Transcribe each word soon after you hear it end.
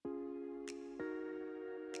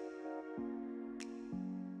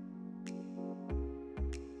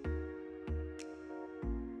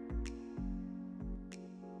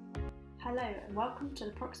Hello and welcome to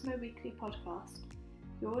the Proximo Weekly Podcast,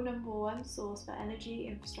 your number one source for energy,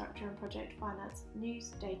 infrastructure and project finance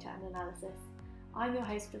news, data and analysis. I'm your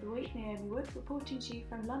host for the week, Naomi Wood, reporting to you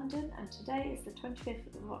from London, and today is the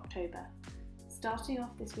 25th of October. Starting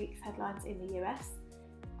off this week's headlines in the US,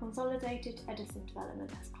 Consolidated Edison Development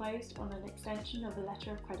has closed on an extension of a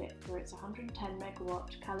letter of credit for its 110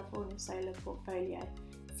 megawatt California solar portfolio,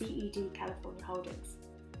 CED California Holdings.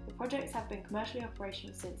 The projects have been commercially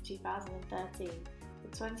operational since 2013.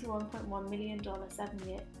 The $21.1 million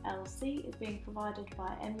 7-year LC is being provided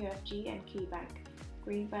by MUFG and KeyBank.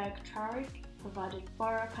 Greenberg Traurig provided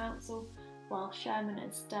Borough Council, while Sherman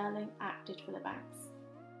and Sterling acted for the banks.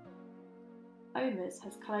 OMERS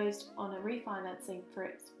has closed on a refinancing for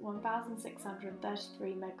its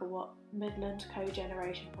 1,633 megawatt Midland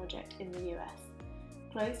cogeneration project in the US.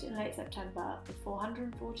 Closed in late September, the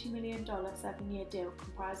 $440 million 7-year deal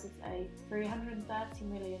comprises a $330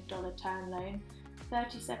 million term loan,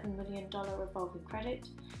 $37 million revolving credit,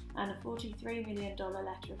 and a $43 million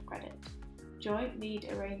letter of credit. Joint lead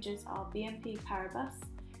arrangers are BNP Paribas,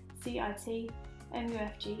 CIT,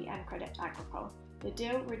 MUFG, and Credit Agricole. The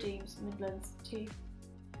deal redeems Midland's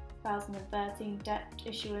 2013 debt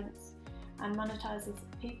issuance and monetises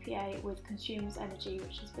PPA with Consumers Energy,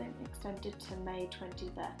 which has been extended to May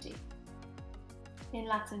 2030. In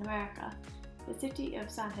Latin America, the city of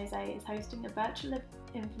San Jose is hosting a virtual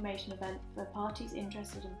information event for parties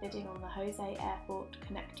interested in bidding on the Jose Airport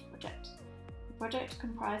Connect project. The project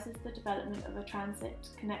comprises the development of a transit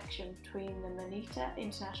connection between the Manita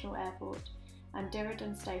International Airport and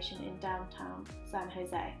Diridon Station in downtown San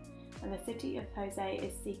Jose, and the City of Jose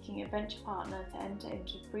is seeking a venture partner to enter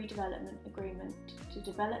into a pre-development agreement to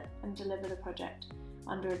develop and deliver the project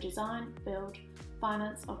under a design, build,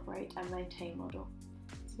 finance, operate and maintain model.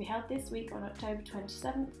 To be held this week on October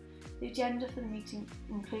 27th, the agenda for the meeting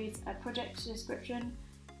includes a project description,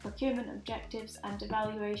 procurement objectives and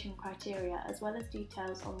evaluation criteria, as well as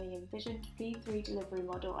details on the envisioned P3 delivery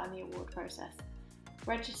model and the award process.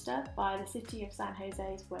 Register via the City of San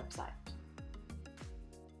Jose's website.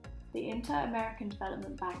 The Inter-American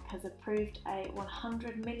Development Bank has approved a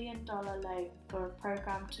 $100 million loan for a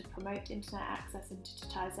program to promote internet access and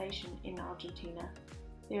digitization in Argentina.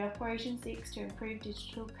 The operation seeks to improve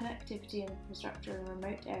digital connectivity infrastructure in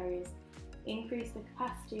remote areas, increase the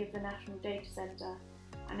capacity of the national data center,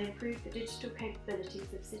 and improve the digital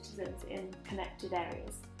capabilities of citizens in connected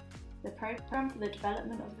areas. The program for the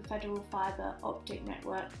development of the federal fiber optic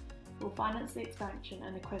network will finance the expansion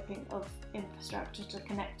and equipping of infrastructure to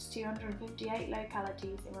connect 258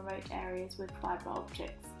 localities in remote areas with fibre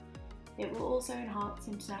optics. It will also enhance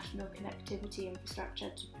international connectivity infrastructure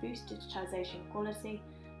to boost digitisation quality,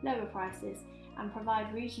 lower prices, and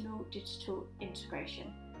provide regional digital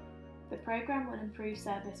integration. The programme will improve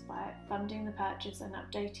service by funding the purchase and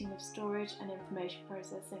updating of storage and information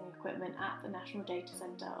processing equipment at the National Data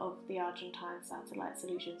Centre of the Argentine Satellite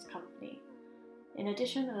Solutions Company. In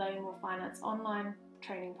addition, the loan will finance online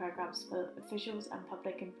training programs for officials and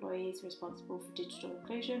public employees responsible for digital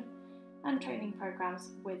inclusion, and training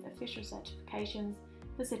programs with official certifications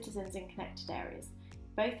for citizens in connected areas.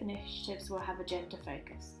 Both initiatives will have a gender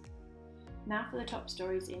focus. Now for the top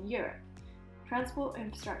stories in Europe. Transport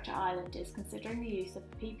Infrastructure Ireland is considering the use of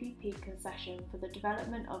a PPP concession for the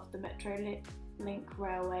development of the Metrolink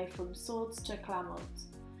railway from Swords to Clermont.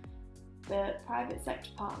 The private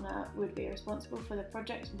sector partner would be responsible for the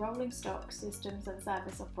project's rolling stock, systems and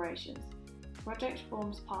service operations. The project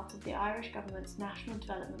forms part of the Irish Government's National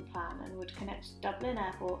Development Plan and would connect Dublin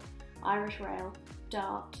Airport, Irish Rail,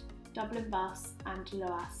 DART, Dublin Bus and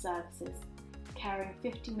Luas services, carrying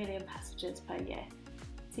 50 million passengers per year.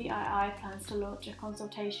 CII plans to launch a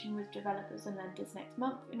consultation with developers and lenders next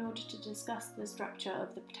month in order to discuss the structure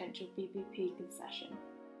of the potential PPP concession.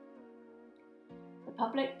 The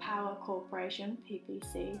Public Power Corporation,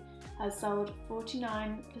 PPC, has sold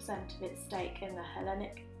 49% of its stake in the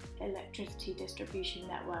Hellenic Electricity Distribution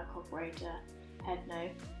Network operator,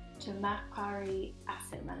 HEDNO, to Macquarie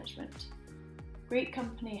Asset Management. Greek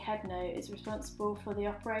company HEDNO is responsible for the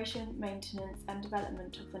operation, maintenance and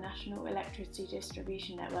development of the National Electricity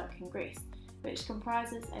Distribution Network in Greece, which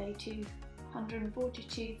comprises a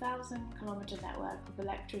 242,000 kilometre network of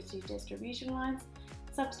electricity distribution lines,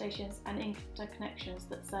 substations and interconnections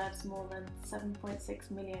that serves more than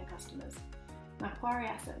 7.6 million customers. Macquarie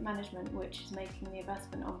Asset Management, which is making the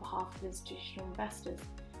investment on behalf of institutional investors,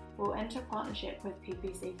 will enter a partnership with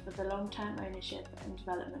PPC for the long-term ownership and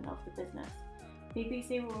development of the business.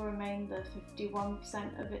 PPC will remain the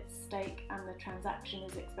 51% of its stake, and the transaction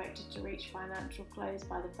is expected to reach financial close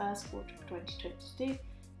by the first quarter of 2022,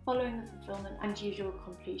 following the fulfilment and usual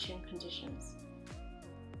completion conditions.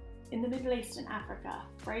 In the Middle East and Africa,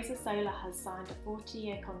 Fraser Solar has signed a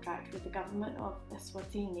 40-year contract with the government of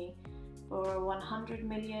Eswatini for a €100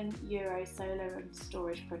 million solar and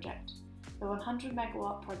storage project. The 100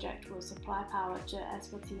 megawatt project will supply power to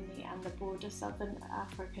Eswatini and the broader Southern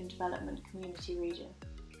African Development Community region.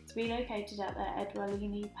 To be located at the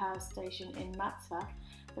Edwalini Power Station in Matswa,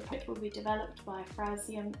 the project will be developed by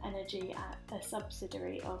Frasium Energy, a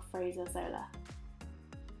subsidiary of Fraser Solar.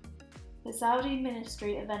 The Saudi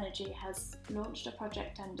Ministry of Energy has launched a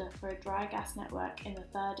project tender for a dry gas network in the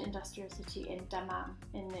third industrial city in Dammam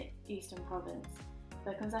in the eastern province.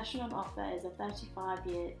 The concession on offer is a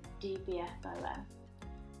 35-year DBFOM.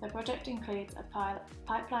 The project includes a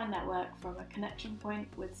pipeline network from a connection point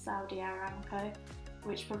with Saudi Aramco,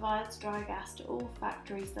 which provides dry gas to all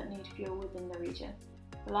factories that need fuel within the region.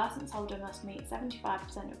 The licence holder must meet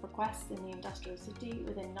 75% of requests in the industrial city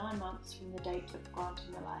within 9 months from the date of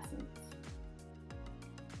granting the licence.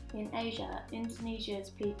 In Asia,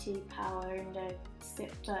 Indonesia's PT Power Indo,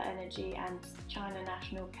 Cipta Energy and China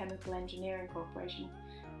National Chemical Engineering Corporation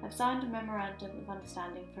have signed a memorandum of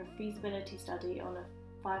understanding for a feasibility study on a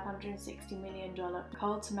 $560 million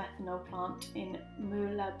coal-to-methanol plant in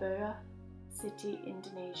Mulabura City,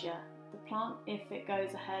 Indonesia. The plant, if it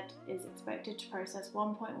goes ahead, is expected to process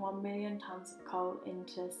 1.1 million tonnes of coal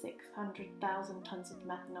into 600,000 tonnes of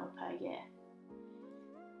methanol per year.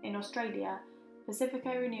 In Australia, Pacifico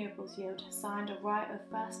Renewables Yield has signed a right of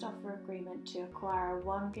first offer agreement to acquire a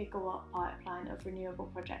 1 gigawatt pipeline of renewable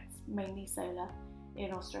projects, mainly solar,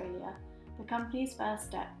 in Australia, the company's first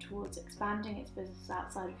step towards expanding its business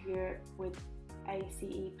outside of Europe with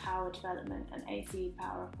ACE Power Development and ACE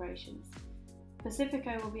Power Operations.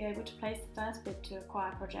 Pacifico will be able to place the first bid to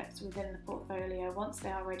acquire projects within the portfolio once they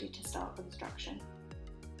are ready to start construction.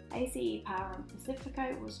 ACE Power and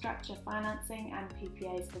Pacifico will structure financing and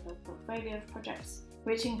PPAs for the portfolio of projects,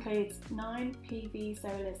 which includes 9 PV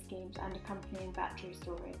solar schemes and accompanying battery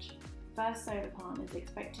storage. The first solar plant is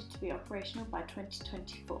expected to be operational by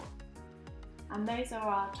 2024. And those are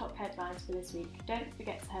our top headlines for this week. Don't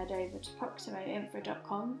forget to head over to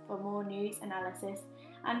proximoinfra.com for more news analysis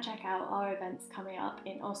and check out our events coming up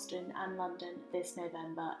in Austin and London this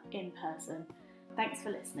November in person. Thanks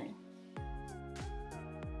for listening.